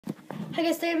I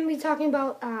guess they're going to be talking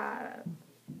about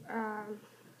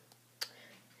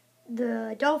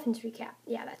the Dolphins recap.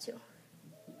 Yeah, that's who.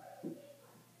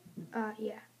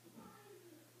 Yeah.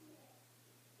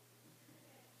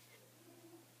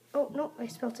 Oh, no, I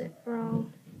spelled it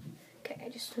wrong. Okay, I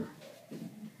just...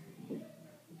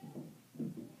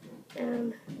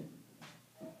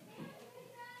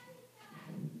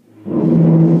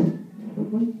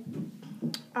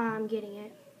 I'm getting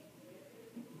it.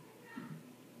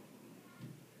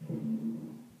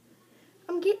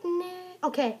 I'm getting it.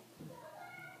 Okay.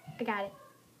 I got it.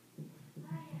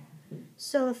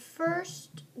 So the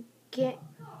first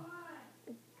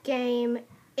game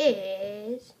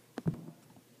is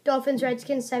Dolphins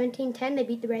Redskins 17-10. They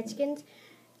beat the Redskins.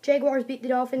 Jaguars beat the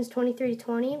Dolphins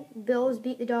 23-20. Bills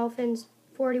beat the Dolphins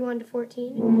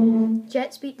 41-14.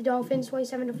 Jets beat the Dolphins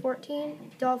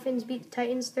 27-14. Dolphins beat the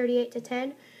Titans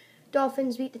 38-10.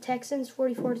 Dolphins beat the Texans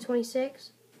 44-26.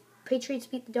 Patriots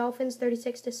beat the Dolphins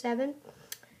 36-7.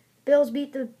 Bills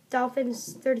beat the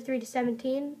Dolphins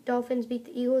 33-17. Dolphins beat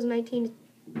the Eagles 20-19.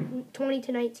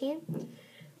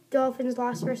 Dolphins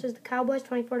lost versus the Cowboys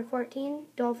 24-14.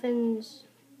 Dolphins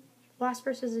lost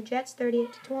versus the Jets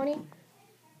 38-20.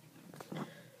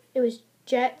 It was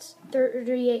Jets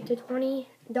 38-20.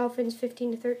 Dolphins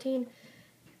 15-13.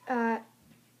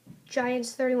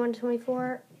 Giants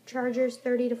 31-24. Chargers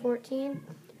 30-14.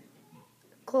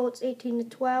 Colts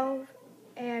 18-12.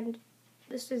 And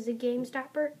this is the game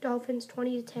stopper. Dolphins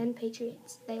 20-10.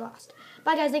 Patriots. They lost.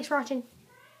 Bye guys. Thanks for watching.